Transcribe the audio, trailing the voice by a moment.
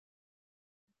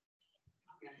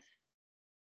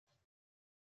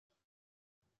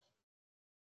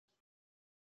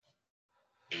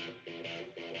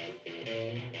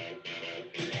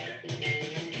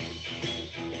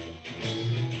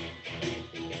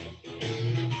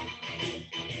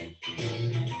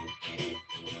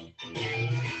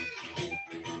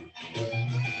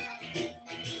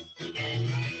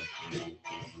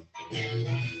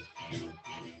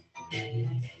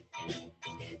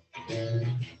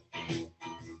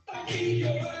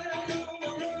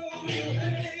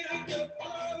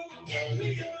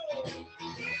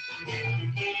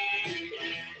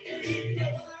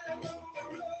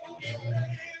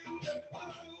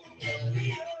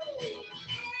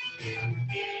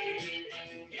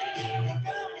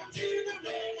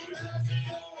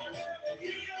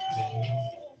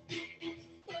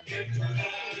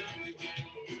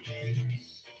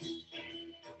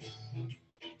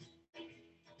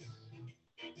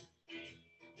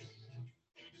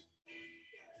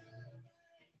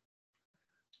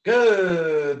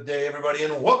Good day, everybody,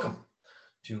 and welcome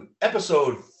to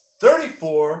episode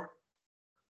 34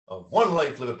 of One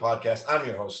Life Live It podcast. I'm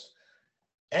your host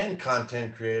and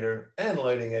content creator and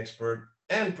lighting expert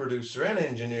and producer and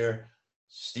engineer,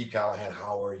 Steve Callahan.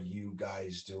 How are you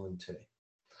guys doing today?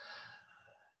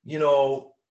 You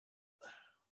know,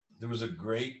 there was a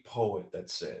great poet that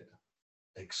said,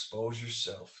 expose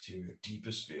yourself to your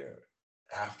deepest fear.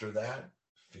 After that,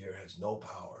 fear has no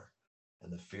power,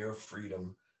 and the fear of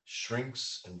freedom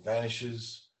shrinks and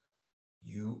vanishes.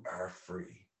 You are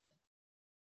free.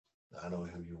 I know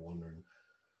who you're wondering,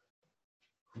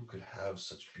 who could have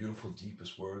such beautiful,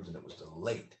 deepest words? And it was the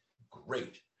late,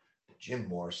 great Jim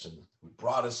Morrison who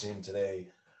brought us in today,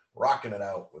 rocking it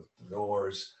out with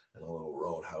Doors and a little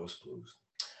Roadhouse Blues.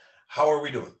 How are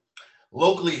we doing?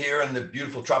 Locally here in the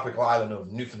beautiful tropical island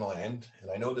of Newfoundland,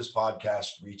 and I know this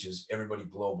podcast reaches everybody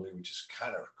globally, which is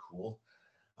kind of cool.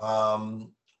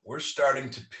 We're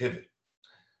starting to pivot.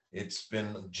 It's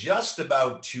been just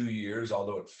about 2 years,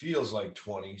 although it feels like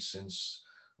 20, since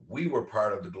we were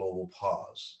part of the global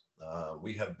pause.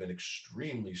 We have been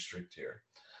extremely strict here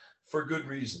for good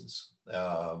reasons,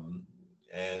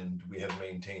 and we have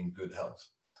maintained good health.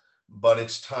 But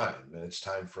it's time, and it's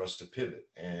time for us to pivot,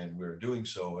 and we're doing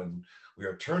so, and we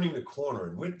are turning the corner,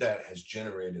 and with that has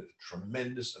generated a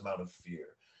tremendous amount of fear.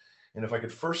 And if I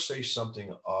could first say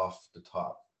something off the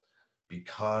top, be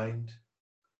kind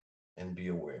and be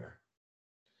aware.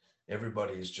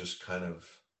 Everybody is just kind of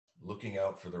looking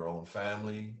out for their own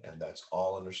family, and that's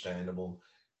all understandable.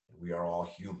 We are all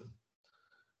human,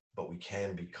 but we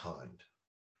can be kind.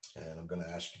 And I'm going to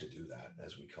ask you to do that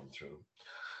as we come through.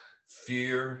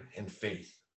 Fear and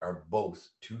faith are both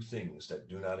two things that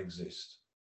do not exist.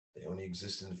 They only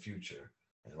exist in the future,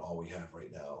 and all we have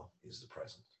right now is the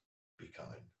present. Be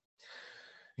kind.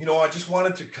 You know, I just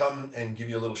wanted to come and give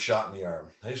you a little shot in the arm.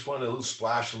 I just wanted a little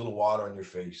splash, a little water on your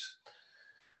face.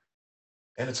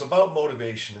 And it's about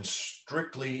motivation, and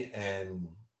strictly and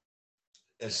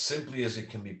as simply as it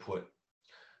can be put,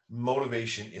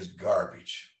 motivation is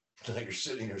garbage. Like you're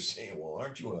sitting here saying, well,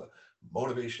 aren't you a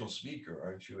motivational speaker?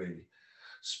 Aren't you a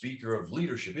speaker of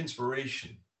leadership,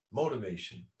 inspiration,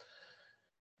 motivation?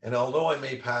 And although I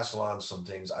may pass along some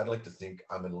things, I'd like to think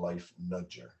I'm a life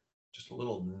nudger. Just a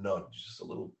little nudge, just a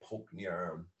little poke in the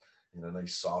arm in a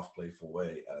nice, soft, playful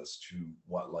way as to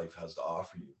what life has to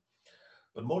offer you.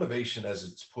 But motivation, as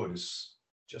it's put, is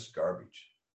just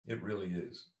garbage. It really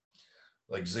is.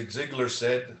 Like Zig Ziglar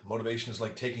said, motivation is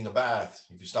like taking a bath.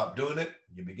 If you stop doing it,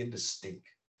 you begin to stink.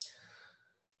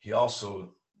 He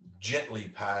also gently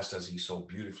passed, as he so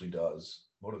beautifully does,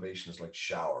 motivation is like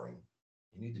showering.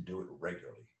 You need to do it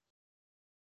regularly.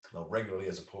 Now, regularly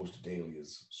as opposed to daily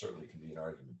is certainly can be an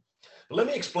argument. But let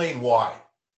me explain why.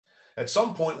 At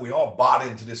some point, we all bought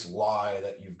into this lie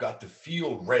that you've got to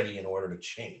feel ready in order to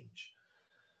change.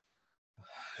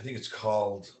 I think it's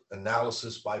called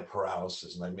analysis by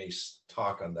paralysis, and I may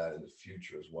talk on that in the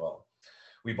future as well.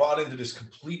 We bought into this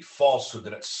complete falsehood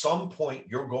that at some point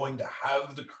you're going to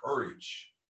have the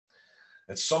courage.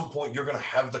 At some point you're going to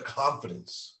have the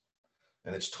confidence,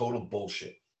 and it's total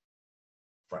bullshit,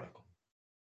 frankly.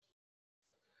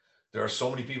 There are so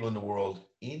many people in the world,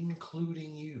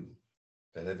 including you,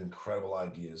 that have incredible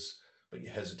ideas, but you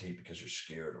hesitate because you're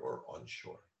scared or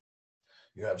unsure.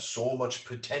 You have so much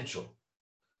potential,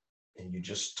 and you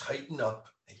just tighten up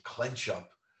and clench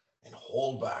up and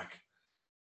hold back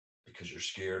because you're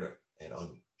scared and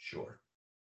unsure.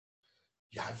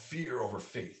 You have fear over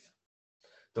faith.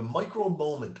 The micro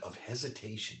moment of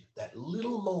hesitation, that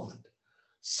little moment,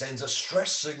 sends a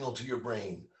stress signal to your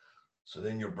brain. So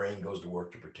then your brain goes to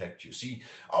work to protect you. See,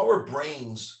 our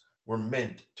brains were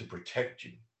meant to protect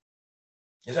you.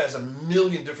 It has a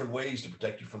million different ways to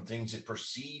protect you from things it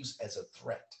perceives as a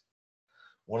threat.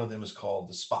 One of them is called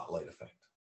the spotlight effect.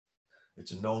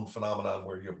 It's a known phenomenon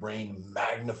where your brain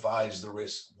magnifies the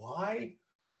risk. Why?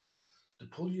 To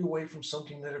pull you away from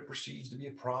something that it perceives to be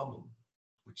a problem,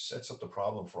 which sets up the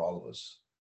problem for all of us.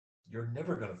 You're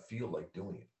never going to feel like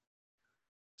doing it.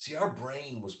 See, our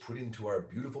brain was put into our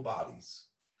beautiful bodies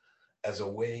as a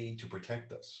way to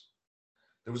protect us.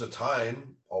 There was a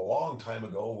time, a long time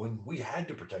ago, when we had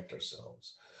to protect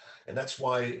ourselves. And that's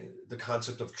why the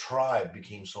concept of tribe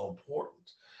became so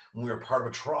important. When we were part of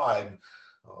a tribe,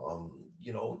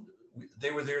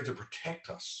 they were there to protect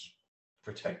us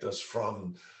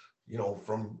from,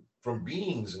 from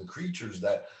beings and creatures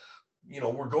that,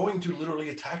 were going to literally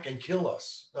attack and kill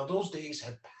us. Now, those days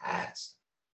had passed,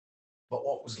 but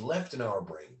what was left in our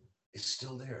brain is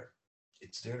still there.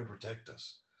 It's there to protect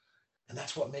us. And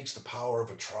that's what makes the power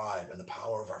of a tribe and the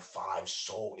power of our five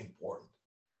so important.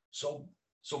 So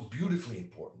beautifully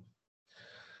important.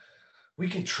 We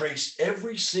can trace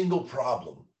every single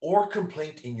problem or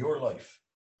complaint in your life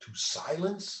to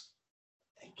silence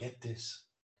and, get this,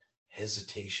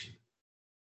 hesitation.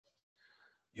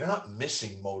 You're not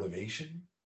missing motivation.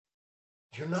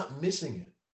 You're not missing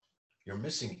it. You're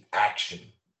missing action.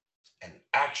 And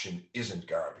action isn't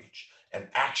garbage. And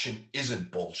action isn't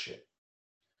bullshit.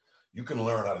 You can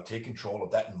learn how to take control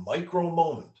of that micro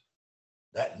moment,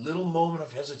 that little moment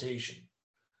of hesitation,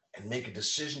 and make a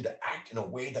decision to act in a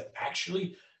way that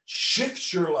actually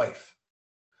shifts your life.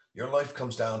 Your life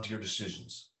comes down to your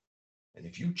decisions. And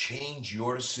if you change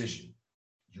your decision,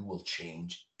 you will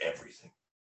change everything.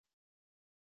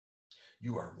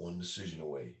 You are one decision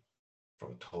away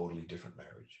from a totally different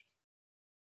marriage,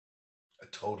 a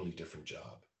totally different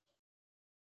job,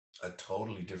 a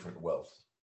totally different wealth,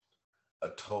 a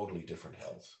totally different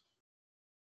health.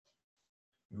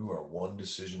 You are one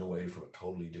decision away from a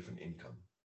totally different income,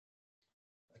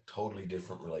 a totally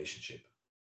different relationship,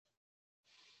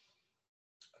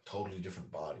 a totally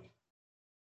different body.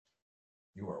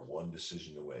 You are one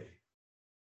decision away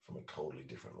from a totally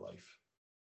different life.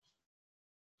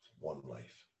 One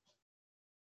life.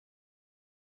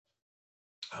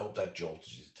 I hope that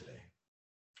jolted you today.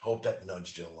 I hope that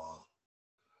nudged you along.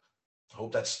 I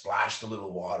hope that splashed a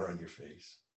little water on your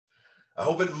face. I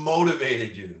hope it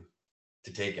motivated you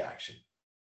to take action.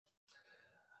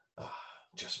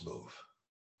 Just move.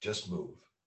 Just move.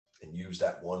 And use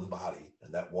that one body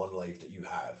and that one life that you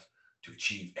have to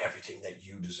achieve everything that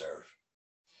you deserve.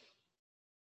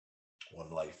 One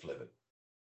life, live it.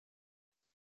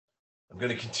 I'm going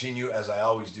to continue, as I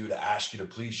always do, to ask you to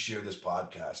please share this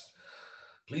podcast.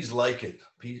 Please like it.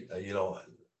 Please,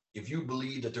 if you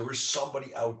believe that there is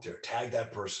somebody out there, tag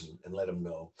that person and let them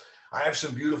know. I have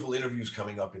some beautiful interviews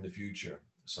coming up in the future,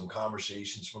 some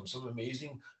conversations from some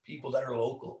amazing people that are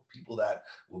local, people that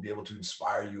will be able to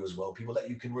inspire you as well, people that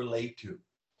you can relate to,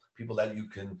 people that you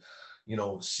can,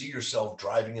 see yourself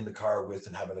driving in the car with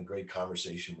and having a great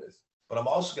conversation with. But I'm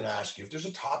also going to ask you, if there's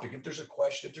a topic, if there's a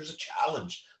question, if there's a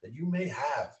challenge that you may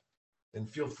have, then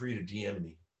feel free to DM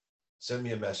me, send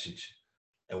me a message,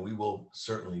 and we will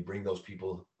certainly bring those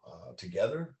people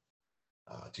together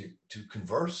to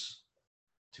converse,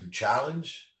 to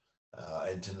challenge,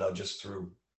 and to nudge us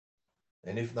through.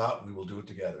 And if not, we will do it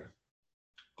together,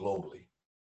 globally.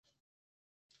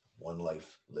 One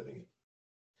life, living it.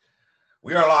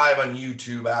 We are live on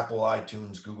YouTube, Apple,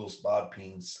 iTunes, Google,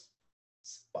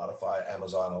 Spotify,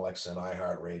 Amazon, Alexa, and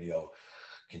iHeartRadio.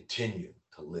 Continue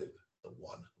to live the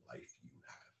one life you